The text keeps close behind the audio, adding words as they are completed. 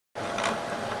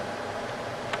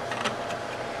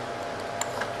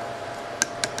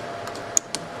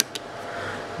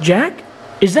Jack?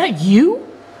 Is that you?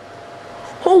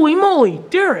 Holy moly,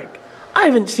 Derek! I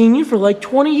haven't seen you for like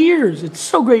 20 years. It's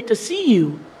so great to see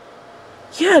you.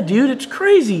 Yeah, dude, it's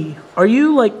crazy. Are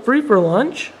you like free for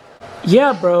lunch?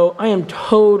 Yeah, bro, I am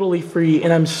totally free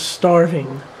and I'm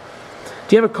starving.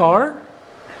 Do you have a car?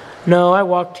 No, I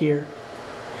walked here.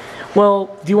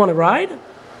 Well, do you want to ride?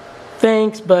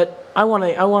 Thanks, but I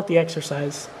want the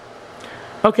exercise.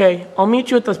 Okay, I'll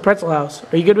meet you at this pretzel house.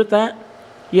 Are you good with that?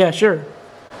 Yeah, sure.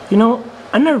 You know,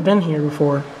 I've never been here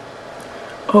before.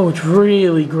 Oh, it's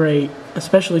really great,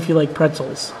 especially if you like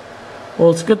pretzels.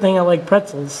 Well, it's a good thing I like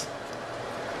pretzels.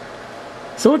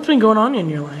 So what's been going on in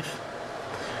your life?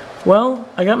 Well,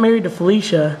 I got married to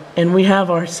Felicia, and we have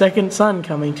our second son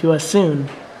coming to us soon.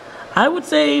 I would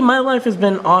say my life has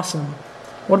been awesome.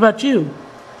 What about you?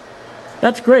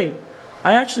 That's great.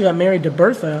 I actually got married to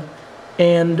Bertha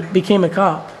and became a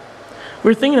cop.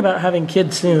 We're thinking about having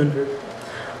kids soon.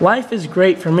 Life is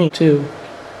great for me, too.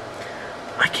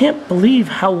 I can't believe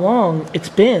how long it's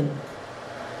been.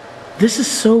 This is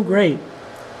so great.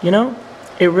 You know,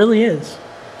 it really is.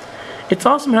 It's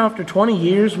awesome how after 20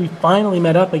 years we finally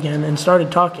met up again and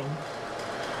started talking.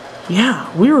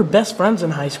 Yeah, we were best friends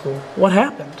in high school. What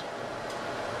happened?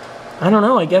 I don't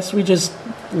know, I guess we just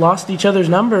lost each other's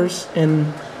numbers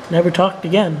and never talked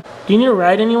again. Do you need a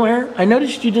ride anywhere? I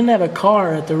noticed you didn't have a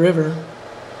car at the river.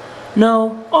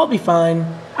 No, I'll be fine.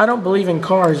 I don't believe in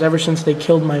cars ever since they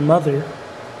killed my mother.